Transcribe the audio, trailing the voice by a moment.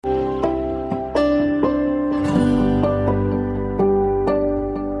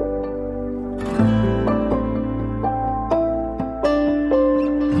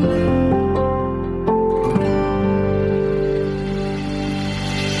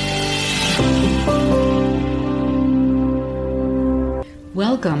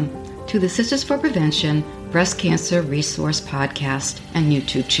Welcome to the Sisters for Prevention Breast Cancer Resource Podcast and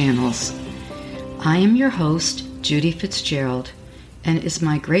YouTube channels. I am your host, Judy Fitzgerald, and it is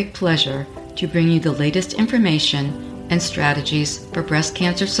my great pleasure to bring you the latest information and strategies for breast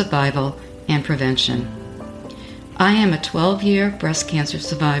cancer survival and prevention. I am a 12-year breast cancer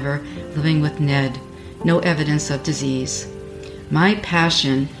survivor living with NED, no evidence of disease. My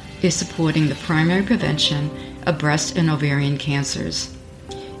passion is supporting the primary prevention of breast and ovarian cancers.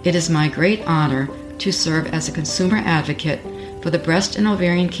 It is my great honor to serve as a consumer advocate for the breast and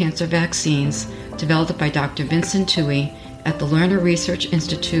ovarian cancer vaccines developed by Dr. Vincent Tuohy at the Lerner Research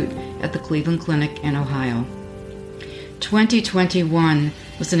Institute at the Cleveland Clinic in Ohio. 2021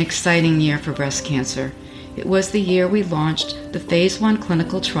 was an exciting year for breast cancer. It was the year we launched the Phase 1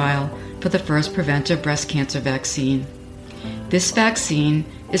 clinical trial for the first preventive breast cancer vaccine. This vaccine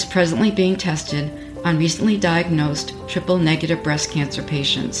is presently being tested on recently diagnosed triple-negative breast cancer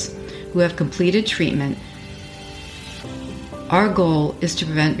patients who have completed treatment. Our goal is to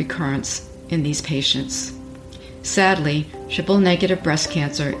prevent recurrence in these patients. Sadly, triple-negative breast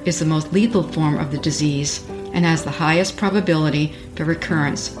cancer is the most lethal form of the disease and has the highest probability for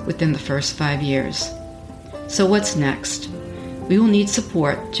recurrence within the first 5 years. So what's next? We will need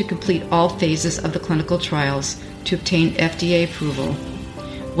support to complete all phases of the clinical trials to obtain FDA approval.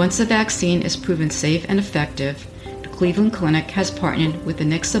 Once the vaccine is proven safe and effective, the Cleveland Clinic has partnered with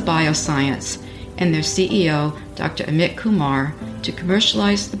Anixa Bioscience and their CEO, Dr. Amit Kumar, to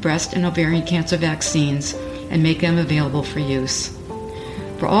commercialize the breast and ovarian cancer vaccines and make them available for use.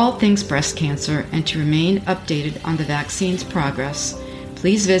 For all things breast cancer and to remain updated on the vaccine's progress,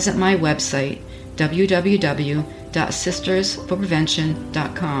 please visit my website,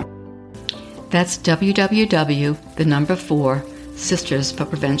 www.sistersforprevention.com. That's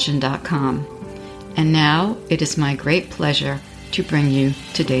www.sistersforprevention.com. And now it is my great pleasure to bring you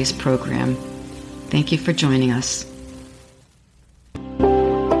today's program. Thank you for joining us.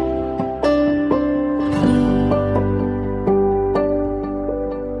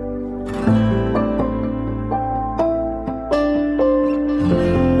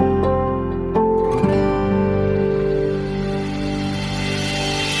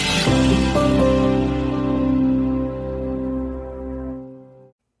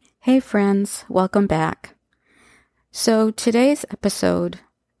 Hey friends, welcome back. So today's episode,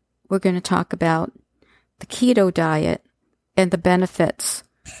 we're going to talk about the keto diet and the benefits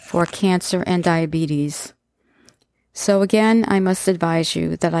for cancer and diabetes. So again, I must advise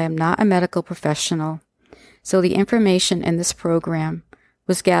you that I am not a medical professional, so the information in this program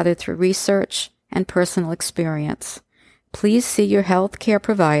was gathered through research and personal experience. Please see your health care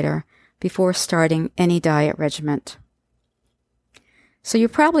provider before starting any diet regimen. So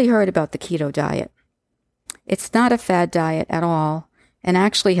you've probably heard about the keto diet. It's not a fad diet at all, and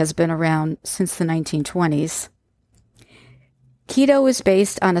actually has been around since the 1920s. Keto is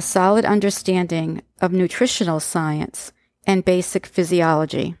based on a solid understanding of nutritional science and basic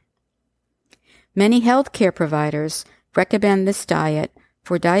physiology. Many healthcare providers recommend this diet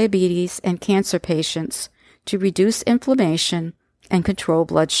for diabetes and cancer patients to reduce inflammation and control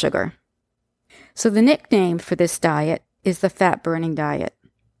blood sugar. So the nickname for this diet is the fat-burning diet.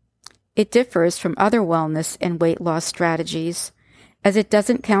 It differs from other wellness and weight loss strategies as it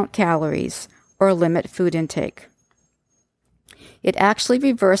doesn't count calories or limit food intake. It actually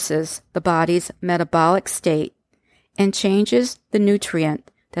reverses the body's metabolic state and changes the nutrient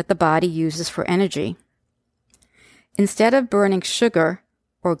that the body uses for energy. Instead of burning sugar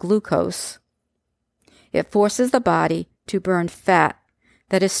or glucose, it forces the body to burn fat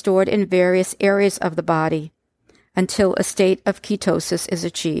that is stored in various areas of the body until a state of ketosis is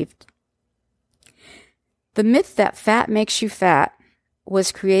achieved. The myth that fat makes you fat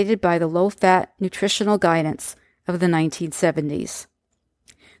was created by the low-fat nutritional guidance of the 1970s.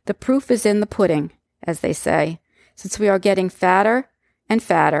 The proof is in the pudding, as they say, since we are getting fatter and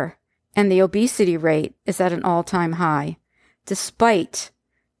fatter, and the obesity rate is at an all-time high, despite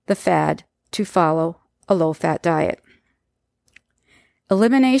the fad to follow a low-fat diet.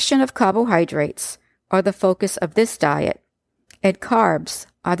 Elimination of carbohydrates are the focus of this diet, and carbs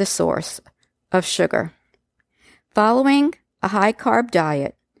are the source of sugar. Following a high-carb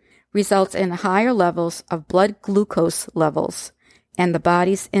diet results in higher levels of blood glucose levels, and the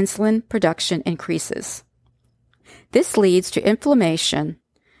body's insulin production increases. This leads to inflammation,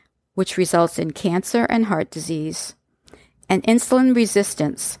 which results in cancer and heart disease, and insulin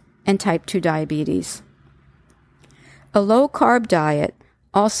resistance and type 2 diabetes. A low-carb diet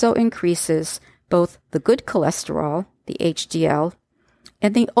also increases both the good cholesterol, the HDL,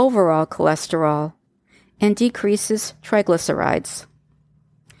 and the overall cholesterol, and decreases triglycerides.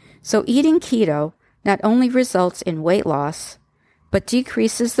 So eating keto not only results in weight loss, but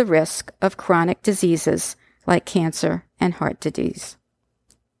decreases the risk of chronic diseases like cancer and heart disease.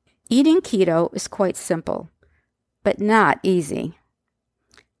 Eating keto is quite simple, but not easy.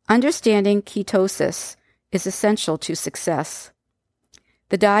 Understanding ketosis is essential to success.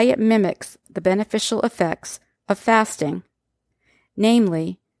 The diet mimics the beneficial effects of fasting,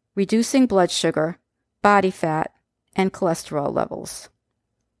 namely reducing blood sugar, body fat, and cholesterol levels.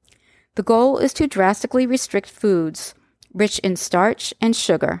 The goal is to drastically restrict foods rich in starch and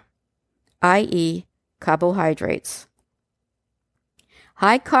sugar, i.e., carbohydrates.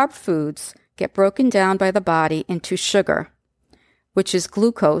 High-carb foods get broken down by the body into sugar, which is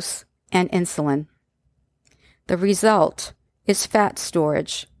glucose and insulin. The result is fat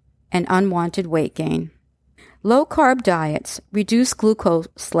storage and unwanted weight gain. Low-carb diets reduce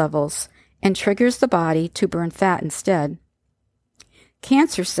glucose levels and triggers the body to burn fat instead.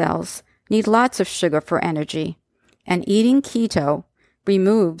 Cancer cells need lots of sugar for energy, and eating keto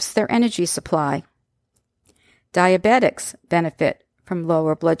removes their energy supply. Diabetics benefit from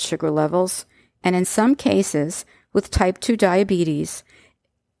lower blood sugar levels, and in some cases, with type 2 diabetes,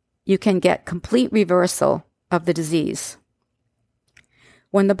 you can get complete reversal of the disease.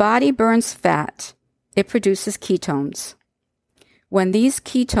 When the body burns fat, it produces ketones. When these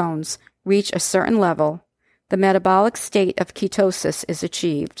ketones reach a certain level, the metabolic state of ketosis is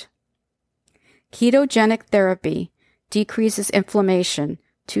achieved. Ketogenic therapy decreases inflammation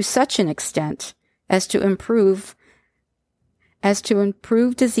to such an extent as to improve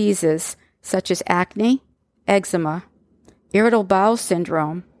diseases such as acne, eczema, irritable bowel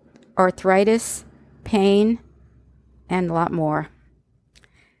syndrome, arthritis, pain, and a lot more.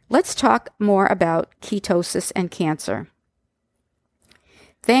 Let's talk more about ketosis and cancer.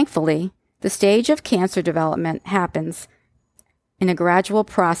 Thankfully, the stage of cancer development happens in a gradual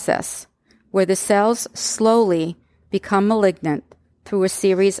process where the cells slowly become malignant through a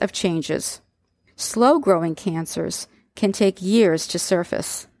series of changes. Slow-growing cancers can take years to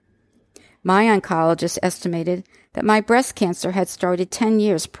surface. My oncologist estimated that my breast cancer had started 10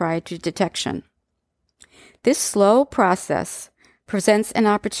 years prior to detection. This slow process presents an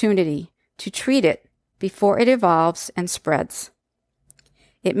opportunity to treat it before it evolves and spreads.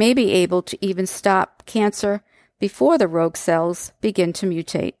 It may be able to even stop cancer before the rogue cells begin to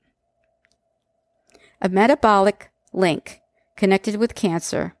mutate. A metabolic link connected with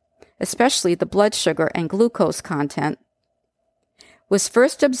cancer, especially the blood sugar and glucose content, was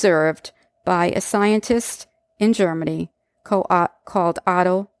first observed by a scientist in Germany called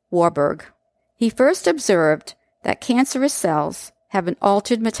Otto Warburg. He first observed that cancerous cells have an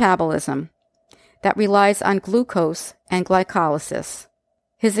altered metabolism that relies on glucose and glycolysis.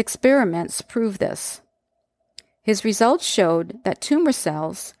 His experiments prove this. His results showed that tumor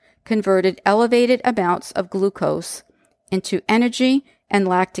cells converted elevated amounts of glucose into energy and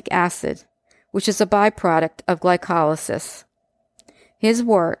lactic acid, which is a byproduct of glycolysis. His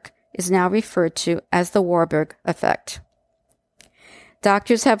work is now referred to as the Warburg effect.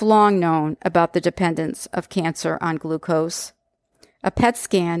 Doctors have long known about the dependence of cancer on glucose. A PET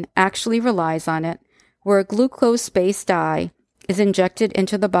scan actually relies on it, where a glucose-based dye is injected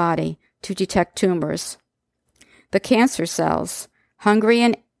into the body to detect tumors. The cancer cells, hungry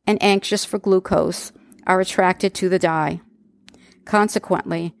and anxious for glucose, are attracted to the dye.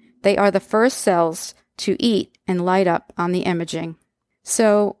 Consequently, they are the first cells to eat and light up on the imaging.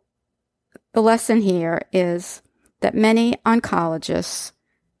 So, the lesson here is that many oncologists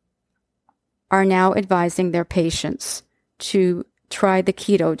are now advising their patients to try the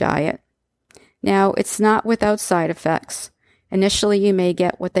keto diet. Now, it's not without side effects. Initially, you may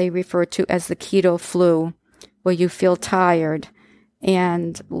get what they refer to as the keto flu, where you feel tired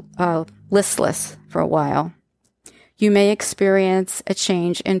and listless for a while. You may experience a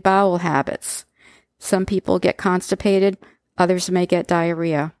change in bowel habits. Some people get constipated, others may get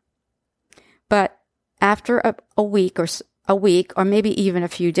diarrhea. But after a week or maybe even a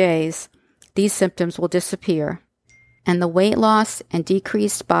few days, these symptoms will disappear, and the weight loss and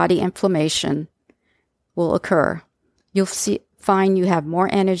decreased body inflammation will occur. You'll find you have more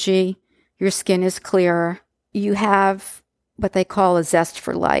energy, your skin is clearer, you have what they call a zest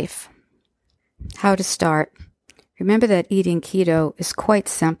for life. How to start? Remember that eating keto is quite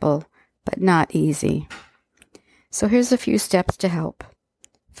simple, but not easy. So here's a few steps to help.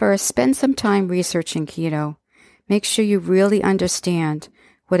 First, spend some time researching keto. Make sure you really understand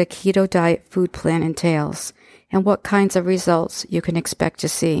what a keto diet food plan entails and what kinds of results you can expect to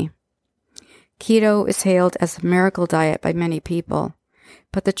see. Keto is hailed as a miracle diet by many people,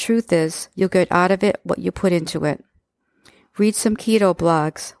 but the truth is you'll get out of it what you put into it. Read some keto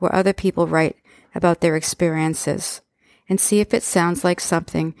blogs where other people write about their experiences and see if it sounds like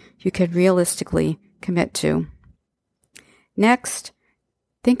something you can realistically commit to. Next,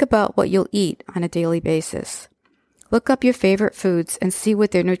 think about what you'll eat on a daily basis. Look up your favorite foods and see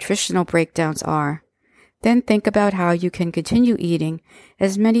what their nutritional breakdowns are. Then think about how you can continue eating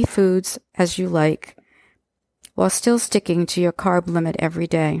as many foods as you like while still sticking to your carb limit every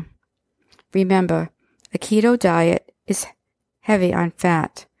day. Remember, a keto diet is heavy on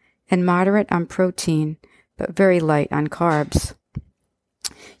fat and moderate on protein, but very light on carbs.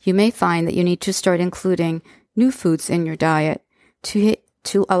 You may find that you need to start including new foods in your diet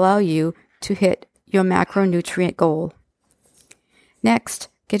to allow you to hit your macronutrient goal. Next,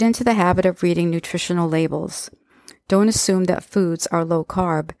 get into the habit of reading nutritional labels. Don't assume that foods are low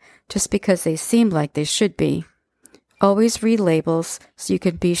carb just because they seem like they should be. Always read labels so you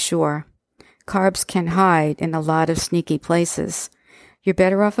can be sure. Carbs can hide in a lot of sneaky places. You're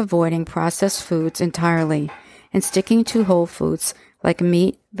better off avoiding processed foods entirely and sticking to whole foods like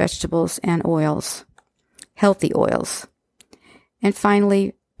meat, vegetables, and oils. Healthy oils. And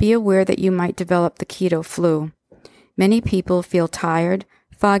finally, be aware that you might develop the keto flu. Many people feel tired,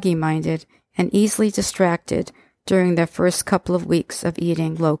 foggy-minded, and easily distracted during their first couple of weeks of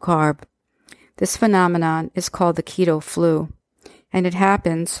eating low carb. This phenomenon is called the keto flu, and it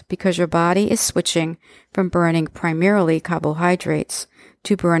happens because your body is switching from burning primarily carbohydrates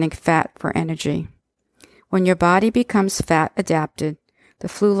to burning fat for energy. When your body becomes fat adapted, the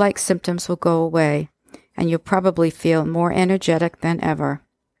flu-like symptoms will go away, and you'll probably feel more energetic than ever.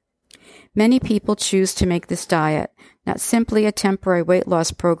 Many people choose to make this diet not simply a temporary weight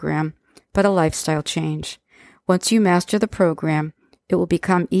loss program, but a lifestyle change. Once you master the program, it will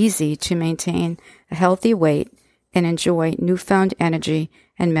become easy to maintain a healthy weight and enjoy newfound energy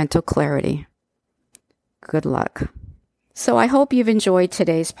and mental clarity. Good luck. So I hope you've enjoyed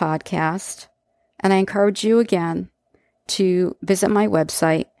today's podcast, and I encourage you again to visit my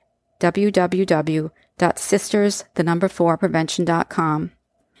website, www.sisters4prevention.com.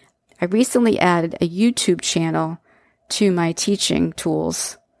 I recently added a YouTube channel to my teaching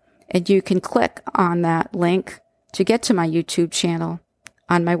tools, and you can click on that link to get to my YouTube channel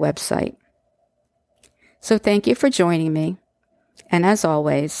on my website. So thank you for joining me, and as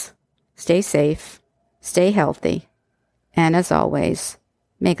always, stay safe, stay healthy, and as always,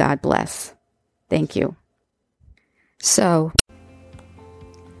 may God bless. Thank you. So,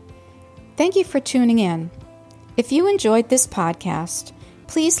 thank you for tuning in. If you enjoyed this podcast,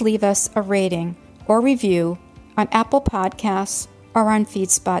 please leave us a rating or review on Apple Podcasts or on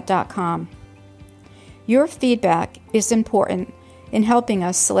feedspot.com. Your feedback is important in helping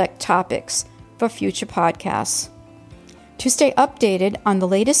us select topics for future podcasts. To stay updated on the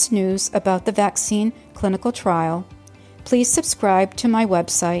latest news about the vaccine clinical trial, please subscribe to my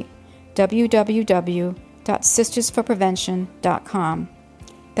website, www.sistersforprevention.com.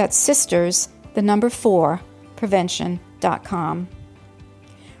 That's sisters, 4, prevention.com.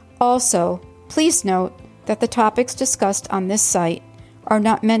 Also, please note that the topics discussed on this site are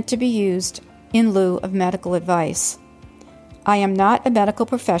not meant to be used in lieu of medical advice. I am not a medical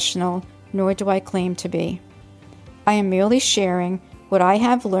professional, nor do I claim to be. I am merely sharing what I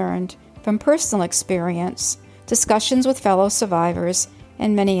have learned from personal experience, discussions with fellow survivors,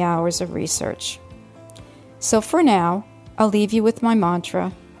 and many hours of research. So for now, I'll leave you with my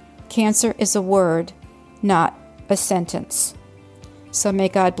mantra: cancer is a word, not a sentence. So may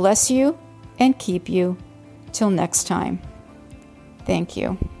God bless you and keep you. Till next time. Thank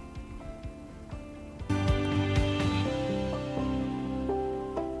you.